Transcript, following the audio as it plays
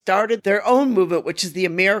started their own movement, which is the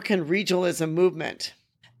American Regionalism movement.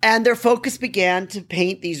 And their focus began to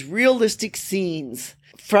paint these realistic scenes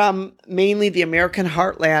from mainly the American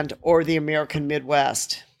heartland or the American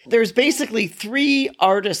Midwest. There's basically three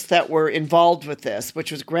artists that were involved with this,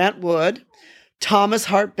 which was Grant Wood, Thomas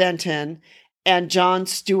Hart Benton, and John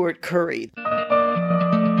Stewart Curry.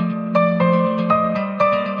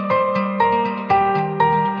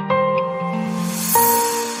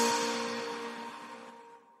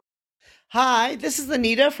 Hi, this is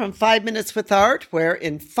Anita from 5 Minutes with Art, where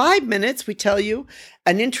in 5 minutes we tell you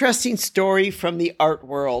an interesting story from the art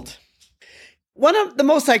world. One of the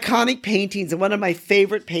most iconic paintings and one of my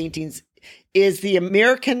favorite paintings is the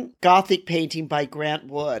American Gothic painting by Grant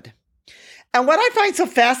Wood. And what I find so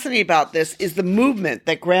fascinating about this is the movement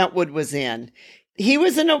that Grant Wood was in. He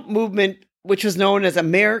was in a movement which was known as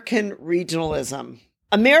American Regionalism.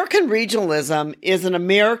 American Regionalism is an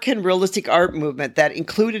American realistic art movement that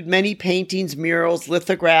included many paintings, murals,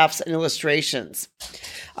 lithographs, and illustrations.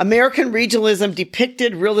 American Regionalism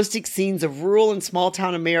depicted realistic scenes of rural and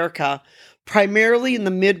small-town America, primarily in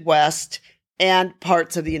the Midwest and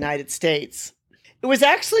parts of the United States. It was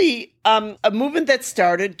actually a movement that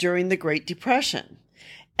started during the Great Depression.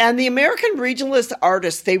 And the American Regionalist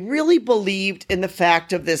artists, they really believed in the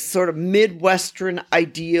fact of this sort of Midwestern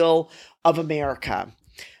ideal of America.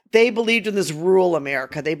 They believed in this rural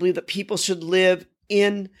America. They believed that people should live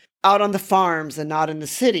out on the farms and not in the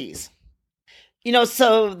cities.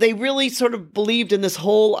 So they really sort of believed in this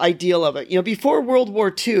whole ideal of it. Before World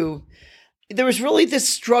War II, there was really this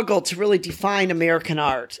struggle to really define American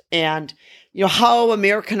art and, how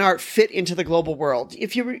American art fit into the global world.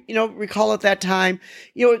 If you, recall at that time,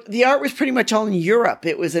 the art was pretty much all in Europe.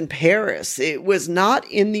 It was in Paris. It was not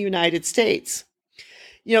in the United States.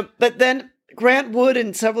 But then Grant Wood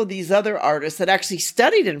and several of these other artists that actually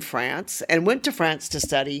studied in France and went to France to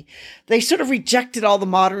study, they sort of rejected all the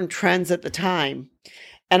modern trends at the time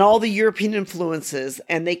and all the European influences,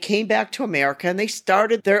 and they came back to America and they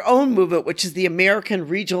started their own movement, which is the American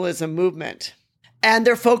Regionalism movement. And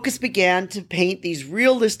their focus began to paint these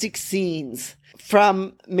realistic scenes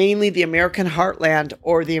from mainly the American heartland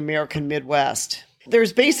or the American Midwest.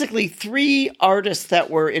 There's basically three artists that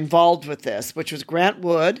were involved with this, which was Grant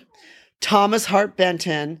Wood, Thomas Hart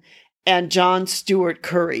Benton, and John Stewart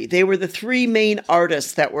Curry. They were the three main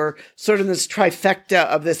artists that were sort of this trifecta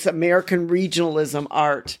of this American regionalism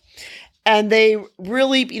art. And they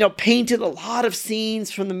really, painted a lot of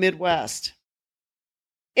scenes from the Midwest.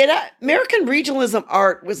 American regionalism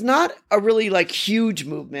art was not a really huge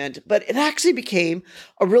movement, but it actually became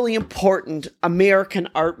a really important American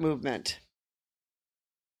art movement.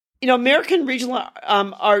 American regional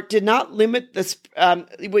art did not limit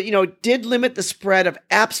did limit the spread of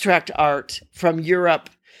abstract art from Europe,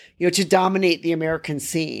 to dominate the American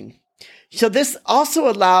scene. So this also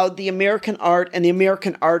allowed the American art and the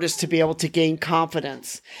American artists to be able to gain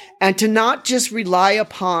confidence and to not just rely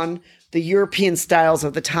upon the European styles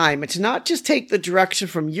of the time and to not just take the direction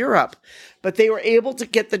from Europe, but they were able to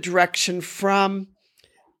get the direction from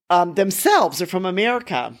themselves or from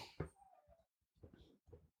America.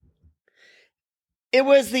 It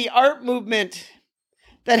was the art movement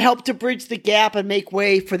that helped to bridge the gap and make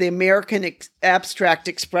way for the American abstract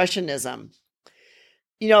expressionism.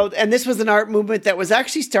 And this was an art movement that was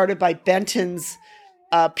actually started by Benton's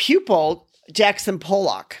pupil, Jackson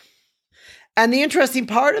Pollock. And the interesting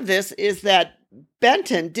part of this is that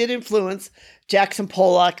Benton did influence Jackson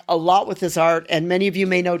Pollock a lot with his art. And many of you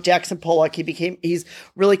may know Jackson Pollock. He's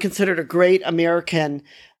really considered a great American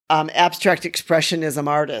abstract expressionism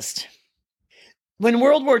artist. When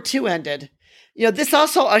World War II ended, this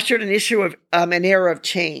also ushered an issue of an era of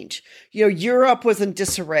change. Europe was in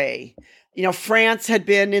disarray. France had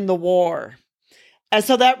been in the war. And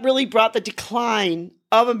so that really brought the decline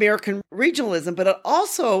of American regionalism, but it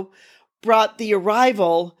also brought the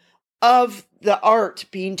arrival of the art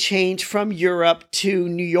being changed from Europe to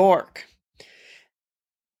New York.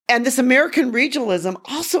 And this American regionalism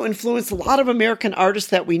also influenced a lot of American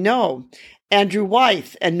artists that we know. Andrew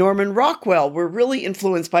Wyeth and Norman Rockwell were really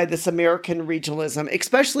influenced by this American regionalism,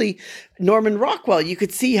 especially Norman Rockwell. You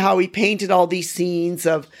could see how he painted all these scenes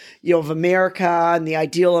of America and the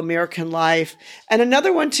ideal American life. And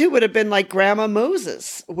another one too would have been like Grandma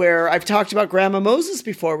Moses, where I've talked about Grandma Moses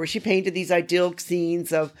before, where she painted these idyllic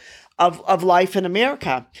scenes of life in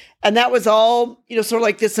America. And that was all, sort of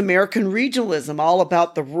like this American regionalism, all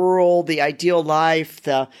about the rural, the ideal life,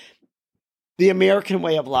 the American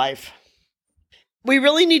way of life. We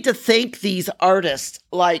really need to thank these artists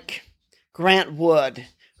like Grant Wood,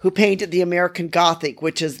 who painted the American Gothic,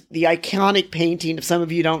 which is the iconic painting, if some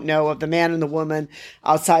of you don't know, of the man and the woman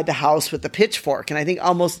outside the house with the pitchfork. And I think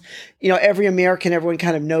almost, every American, everyone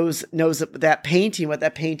kind of knows that painting, what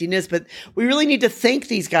that painting is. But we really need to thank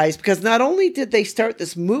these guys, because not only did they start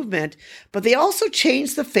this movement, but they also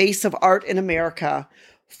changed the face of art in America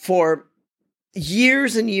for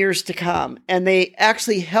years and years to come. And they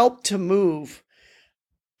actually helped to move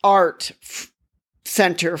art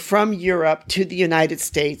center from Europe to the United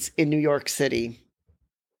States in New York City.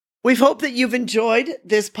 We hope that you've enjoyed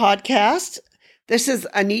this podcast. This is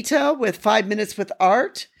Anita with 5 Minutes with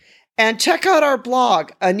Art. And check out our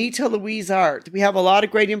blog, Anita Louise Art. We have a lot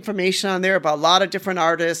of great information on there about a lot of different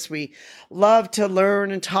artists. We love to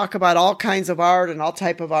learn and talk about all kinds of art and all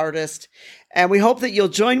type of artists. And we hope that you'll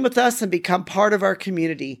join with us and become part of our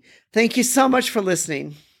community. Thank you so much for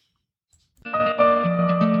listening.